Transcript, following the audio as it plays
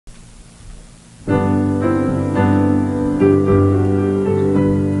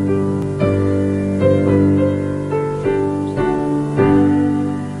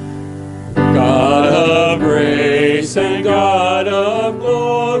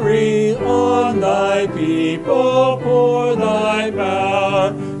people pour thy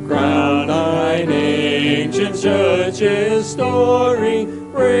power. Crown thine ancient church's story,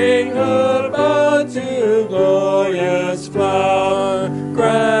 bring her about to glorious flower.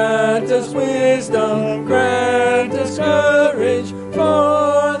 Grant us wisdom, grant us courage,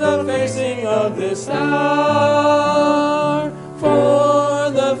 for the facing of this hour, for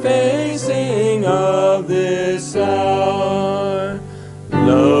the facing of this hour.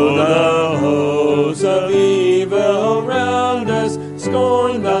 Lo, the hosts of evil round us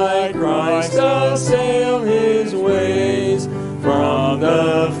scorn thy Christ, assail his ways. From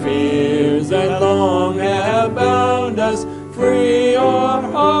the fears that long have bound us, free our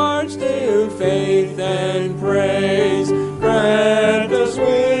hearts to faith and praise. Grant us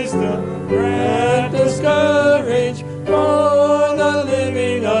wisdom, grant us courage, for the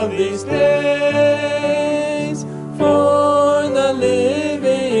living of these days, for the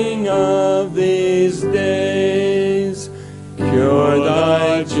living of these days. Cure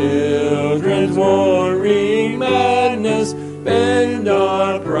thy children's warring madness, bend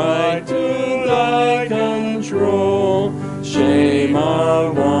our pride to thy control. Shame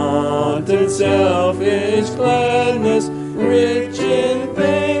our wanton selfish gladness, rich in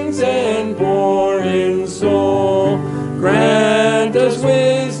things and poor in soul. Grant us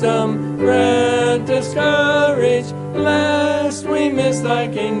wisdom, grant us courage, lest we miss thy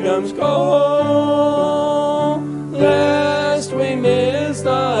kingdom's goal. Lest we miss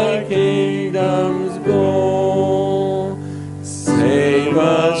thy kingdom's goal. Save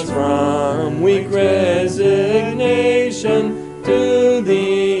us from weak resignation to the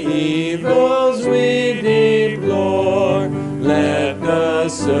evils we deplore. Let the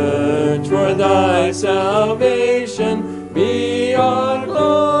search for thy salvation be our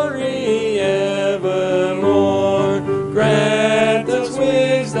glory evermore. Grant us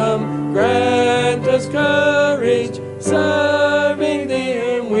wisdom, grant us courage, serving thee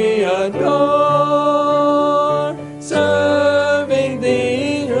whom we adore. Serving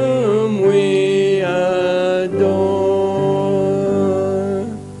thee whom we adore.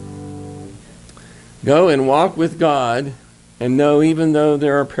 Go and walk with God, and know even though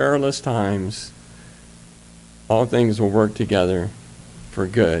there are perilous times, all things will work together for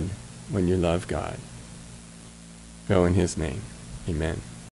good when you love God. Go in his name. Amen.